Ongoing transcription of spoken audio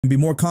can be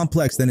more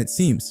complex than it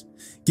seems,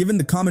 given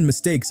the common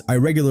mistakes I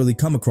regularly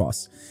come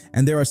across,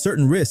 and there are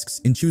certain risks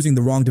in choosing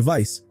the wrong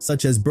device,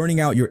 such as burning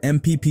out your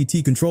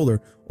MPPT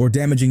controller or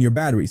damaging your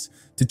batteries.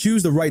 To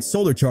choose the right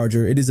solar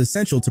charger, it is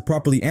essential to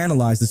properly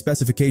analyze the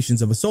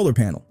specifications of a solar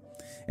panel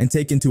and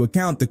take into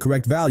account the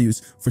correct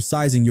values for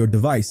sizing your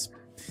device.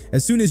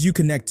 As soon as you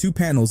connect two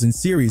panels in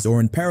series or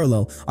in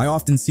parallel, I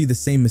often see the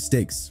same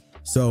mistakes.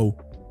 So,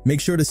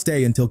 make sure to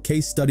stay until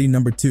case study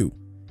number 2.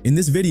 In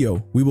this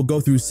video, we will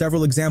go through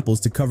several examples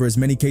to cover as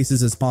many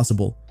cases as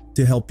possible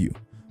to help you.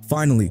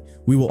 Finally,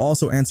 we will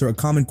also answer a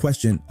common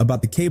question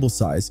about the cable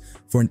size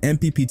for an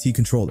MPPT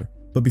controller.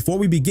 But before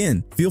we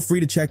begin, feel free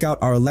to check out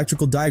our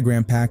electrical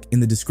diagram pack in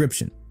the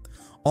description.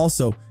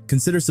 Also,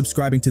 consider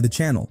subscribing to the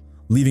channel,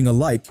 leaving a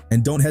like,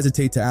 and don't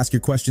hesitate to ask your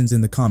questions in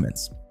the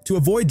comments. To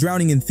avoid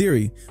drowning in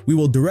theory, we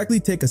will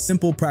directly take a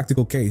simple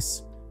practical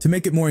case to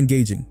make it more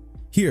engaging.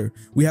 Here,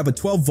 we have a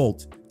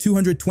 12-volt,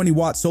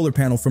 220-watt solar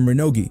panel from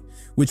Renogy,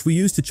 which we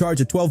use to charge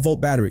a 12-volt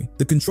battery.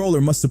 The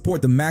controller must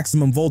support the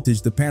maximum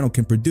voltage the panel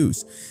can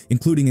produce,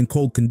 including in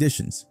cold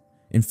conditions.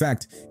 In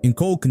fact, in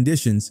cold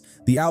conditions,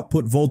 the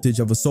output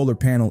voltage of a solar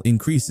panel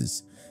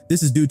increases.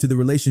 This is due to the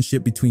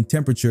relationship between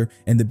temperature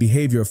and the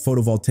behavior of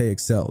photovoltaic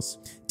cells.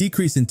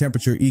 Decrease in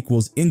temperature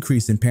equals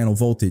increase in panel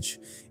voltage.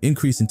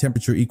 Increase in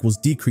temperature equals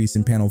decrease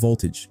in panel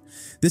voltage.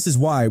 This is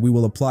why we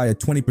will apply a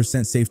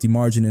 20% safety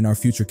margin in our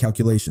future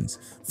calculations.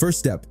 First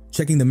step,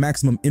 checking the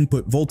maximum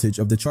input voltage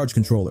of the charge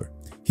controller.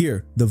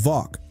 Here, the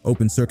VOC,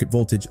 open circuit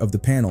voltage of the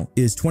panel,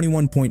 is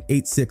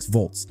 21.86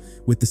 volts.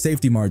 With the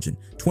safety margin,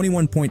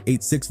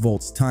 21.86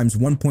 volts times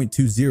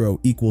 1.20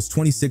 equals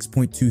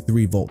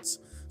 26.23 volts.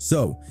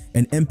 So,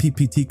 an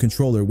MPPT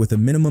controller with a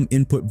minimum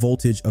input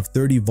voltage of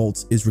 30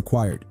 volts is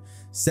required.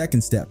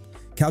 Second step,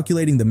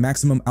 calculating the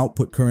maximum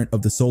output current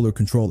of the solar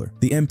controller.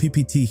 The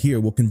MPPT here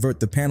will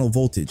convert the panel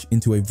voltage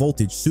into a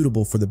voltage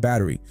suitable for the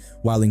battery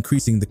while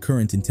increasing the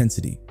current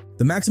intensity.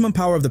 The maximum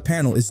power of the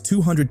panel is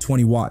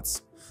 220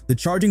 watts. The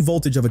charging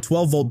voltage of a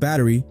 12-volt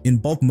battery in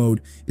bulk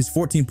mode is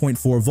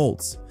 14.4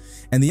 volts,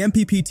 and the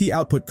MPPT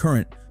output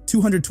current,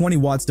 220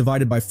 watts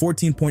divided by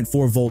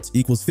 14.4 volts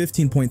equals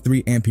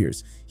 15.3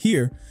 amperes.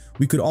 Here,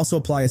 we could also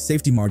apply a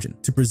safety margin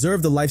to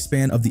preserve the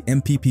lifespan of the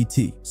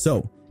MPPT.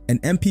 So, an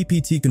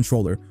MPPT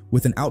controller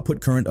with an output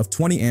current of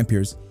 20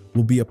 amperes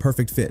will be a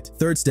perfect fit.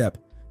 Third step,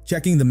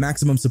 checking the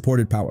maximum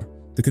supported power.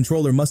 The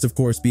controller must of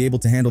course be able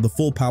to handle the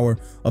full power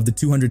of the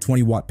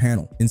 220 watt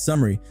panel. In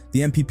summary,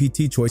 the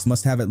MPPT choice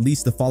must have at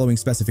least the following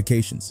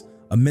specifications: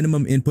 a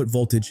minimum input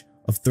voltage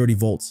of 30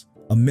 volts,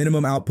 a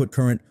minimum output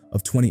current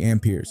of 20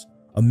 amperes,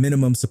 a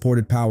minimum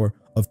supported power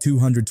of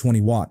 220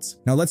 watts.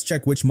 Now let's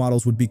check which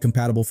models would be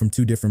compatible from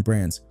two different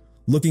brands.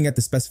 Looking at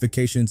the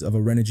specifications of a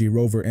Renogy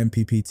Rover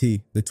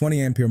MPPT, the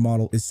 20 ampere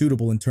model is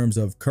suitable in terms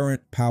of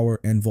current, power,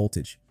 and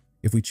voltage.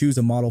 If we choose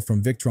a model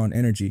from Victron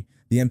Energy,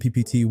 the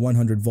MPPT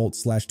 100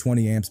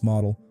 volt/20 amps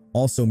model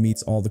also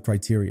meets all the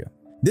criteria.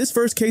 This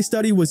first case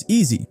study was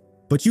easy,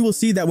 but you will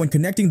see that when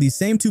connecting these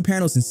same two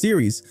panels in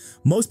series,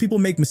 most people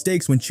make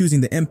mistakes when choosing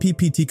the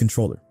MPPT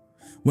controller.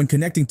 When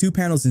connecting two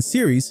panels in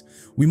series,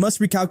 we must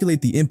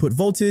recalculate the input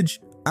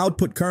voltage,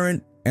 output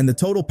current, and the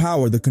total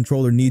power the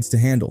controller needs to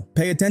handle.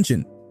 Pay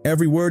attention.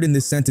 Every word in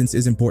this sentence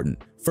is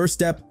important. First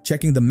step,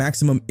 checking the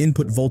maximum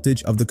input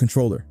voltage of the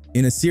controller.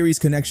 In a series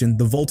connection,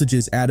 the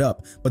voltages add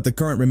up, but the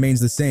current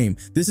remains the same.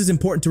 This is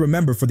important to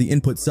remember for the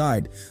input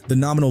side. The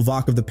nominal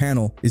VOC of the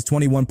panel is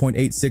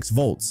 21.86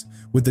 volts.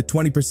 With the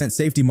 20%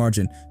 safety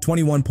margin,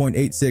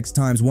 21.86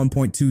 times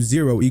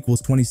 1.20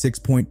 equals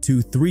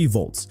 26.23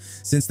 volts.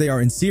 Since they are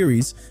in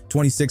series,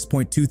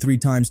 26.23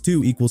 times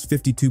 2 equals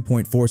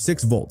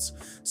 52.46 volts.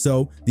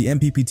 So, the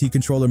MPPT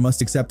controller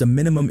must accept a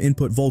minimum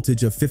input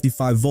voltage of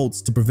 55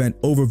 volts to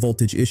prevent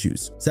overvoltage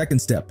issues.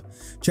 Second step,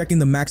 checking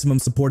the maximum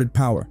supported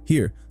power.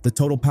 Here, the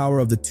total power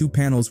of the two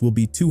panels will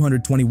be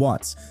 220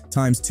 watts,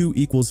 times 2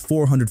 equals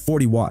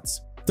 440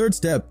 watts. Third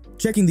step,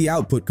 checking the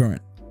output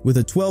current. With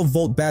a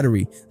 12-volt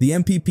battery, the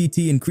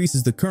MPPT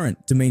increases the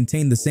current to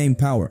maintain the same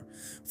power.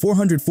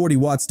 440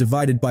 watts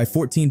divided by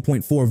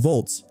 14.4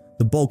 volts,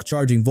 the bulk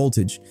charging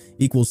voltage,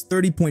 equals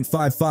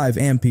 30.55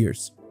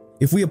 amperes.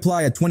 If we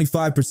apply a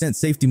 25%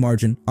 safety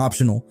margin,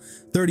 optional,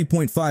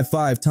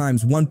 30.55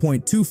 times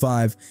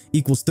 1.25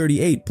 equals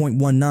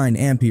 38.19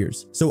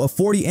 amperes. So a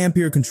 40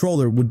 ampere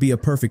controller would be a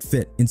perfect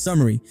fit. In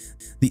summary,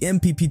 the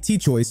MPPT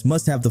choice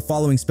must have the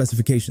following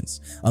specifications: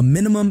 a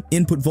minimum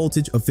input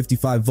voltage of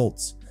 55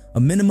 volts,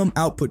 a minimum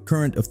output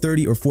current of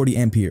 30 or 40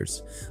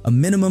 amperes, a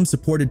minimum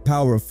supported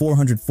power of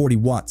 440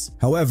 watts.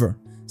 However,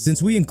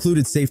 since we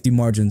included safety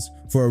margins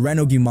for a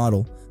Renogy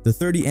model, the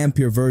 30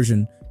 ampere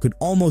version could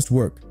almost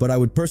work, but I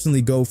would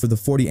personally go for the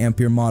 40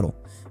 ampere model.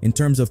 In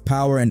terms of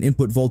power and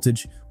input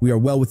voltage, we are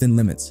well within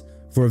limits.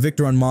 For a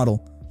Victron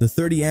model, the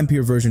 30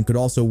 ampere version could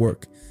also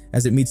work,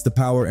 as it meets the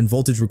power and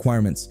voltage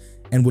requirements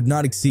and would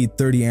not exceed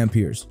 30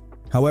 amperes.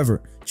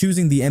 However,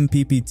 choosing the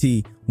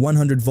MPPT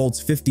 100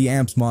 volts 50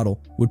 amps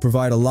model would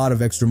provide a lot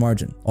of extra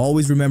margin.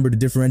 Always remember to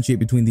differentiate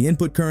between the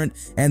input current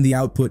and the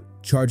output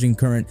charging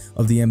current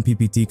of the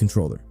MPPT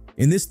controller.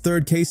 In this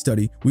third case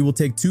study, we will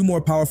take two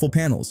more powerful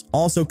panels,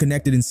 also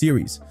connected in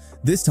series.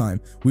 This time,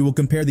 we will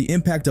compare the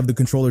impact of the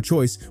controller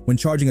choice when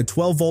charging a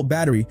 12-volt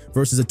battery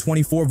versus a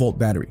 24-volt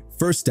battery.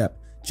 First step,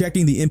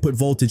 checking the input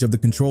voltage of the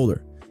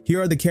controller.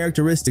 Here are the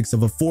characteristics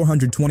of a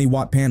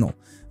 420-watt panel.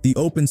 The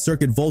open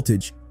circuit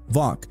voltage,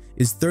 VOC,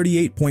 is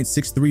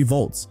 38.63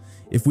 volts.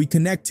 If we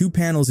connect two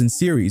panels in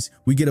series,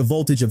 we get a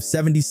voltage of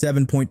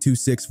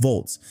 77.26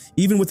 volts.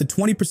 Even with a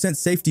 20%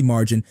 safety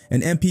margin, an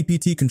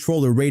MPPT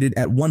controller rated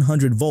at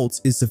 100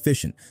 volts is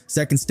sufficient.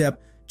 Second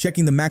step,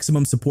 checking the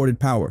maximum supported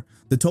power.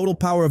 The total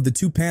power of the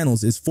two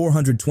panels is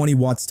 420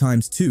 watts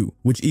times 2,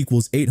 which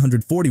equals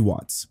 840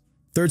 watts.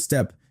 Third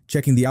step,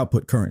 checking the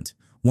output current.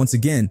 Once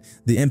again,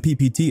 the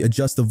MPPT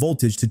adjusts the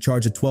voltage to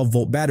charge a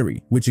 12-volt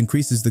battery, which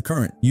increases the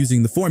current.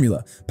 Using the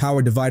formula,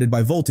 power divided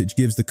by voltage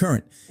gives the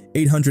current.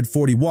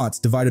 840 watts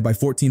divided by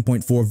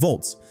 14.4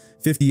 volts,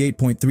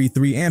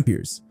 58.33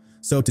 amperes.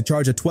 So to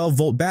charge a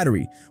 12-volt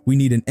battery, we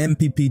need an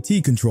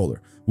MPPT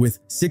controller with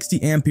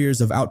 60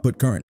 amperes of output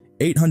current,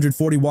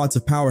 840 watts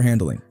of power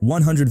handling,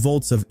 100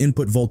 volts of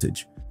input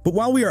voltage. But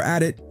while we are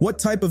at it, what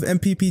type of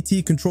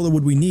MPPT controller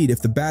would we need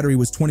if the battery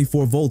was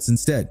 24 volts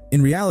instead?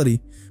 In reality,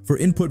 for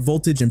input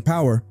voltage and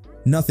power,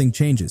 nothing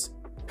changes.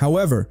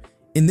 However,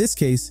 in this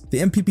case, the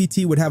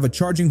MPPT would have a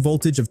charging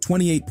voltage of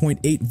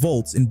 28.8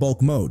 volts in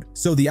bulk mode,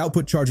 so the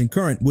output charging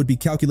current would be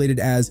calculated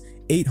as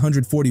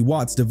 840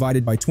 watts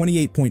divided by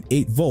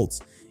 28.8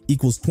 volts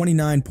equals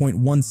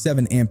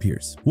 29.17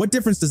 amperes. What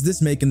difference does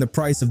this make in the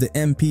price of the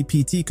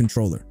MPPT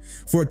controller?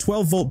 For a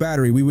 12-volt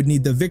battery, we would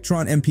need the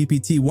Victron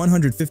MPPT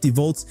 150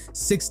 volts,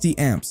 60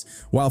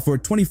 amps, while for a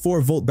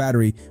 24-volt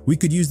battery, we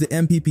could use the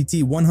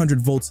MPPT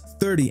 100 volts,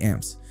 30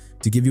 amps.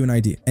 To give you an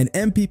idea, an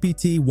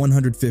MPPT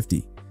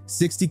 150,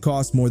 60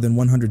 costs more than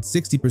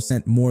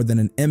 160% more than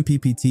an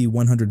MPPT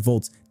 100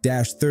 volts,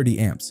 30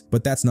 amps.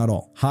 But that's not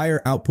all.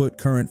 Higher output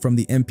current from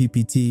the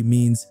MPPT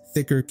means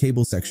thicker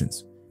cable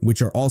sections,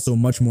 which are also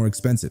much more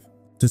expensive.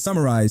 To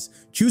summarize,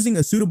 choosing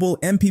a suitable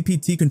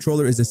MPPT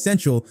controller is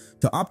essential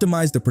to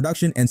optimize the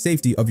production and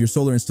safety of your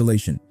solar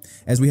installation.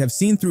 As we have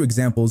seen through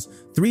examples,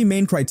 three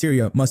main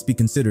criteria must be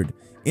considered: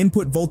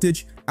 input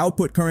voltage,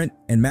 output current,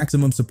 and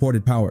maximum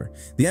supported power.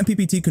 The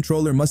MPPT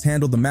controller must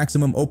handle the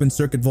maximum open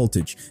circuit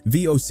voltage,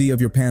 VOC, of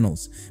your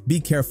panels. Be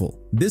careful,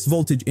 this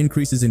voltage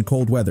increases in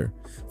cold weather.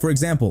 For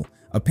example,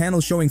 a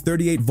panel showing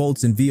 38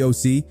 volts in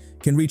VOC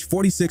can reach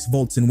 46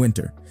 volts in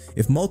winter.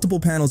 If multiple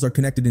panels are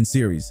connected in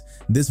series,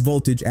 this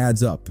voltage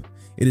adds up.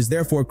 It is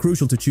therefore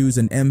crucial to choose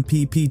an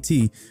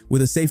MPPT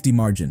with a safety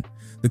margin.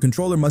 The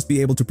controller must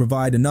be able to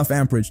provide enough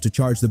amperage to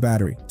charge the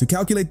battery. To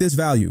calculate this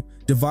value,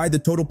 divide the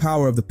total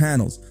power of the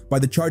panels by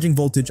the charging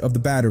voltage of the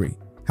battery.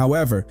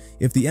 However,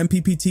 if the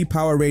MPPT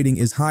power rating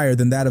is higher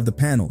than that of the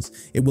panels,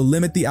 it will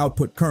limit the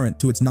output current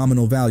to its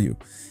nominal value.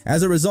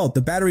 As a result,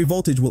 the battery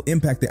voltage will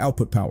impact the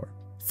output power.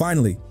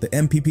 Finally, the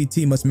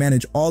MPPT must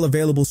manage all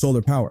available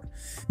solar power.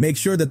 Make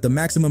sure that the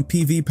maximum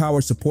PV power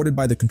supported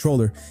by the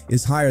controller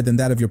is higher than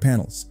that of your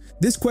panels.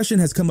 This question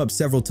has come up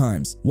several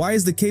times. Why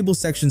is the cable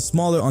section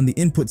smaller on the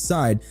input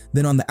side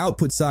than on the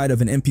output side of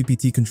an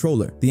MPPT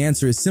controller? The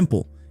answer is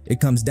simple.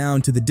 It comes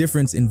down to the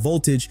difference in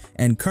voltage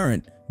and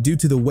current due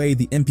to the way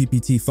the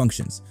MPPT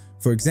functions.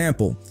 For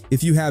example,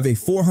 if you have a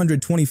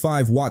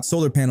 425-watt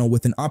solar panel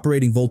with an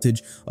operating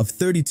voltage of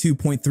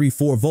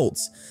 32.34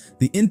 volts,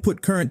 the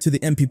input current to the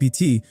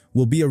MPPT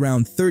will be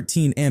around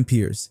 13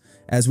 amperes.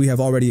 As we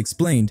have already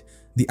explained,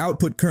 the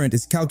output current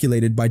is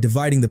calculated by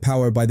dividing the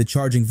power by the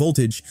charging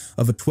voltage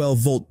of a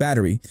 12-volt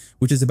battery,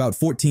 which is about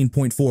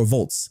 14.4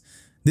 volts.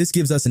 This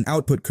gives us an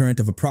output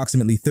current of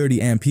approximately 30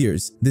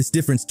 amperes. This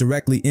difference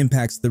directly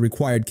impacts the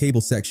required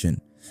cable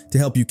section. To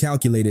help you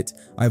calculate it,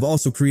 I've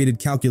also created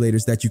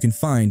calculators that you can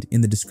find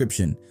in the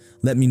description.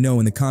 Let me know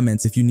in the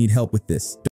comments if you need help with this.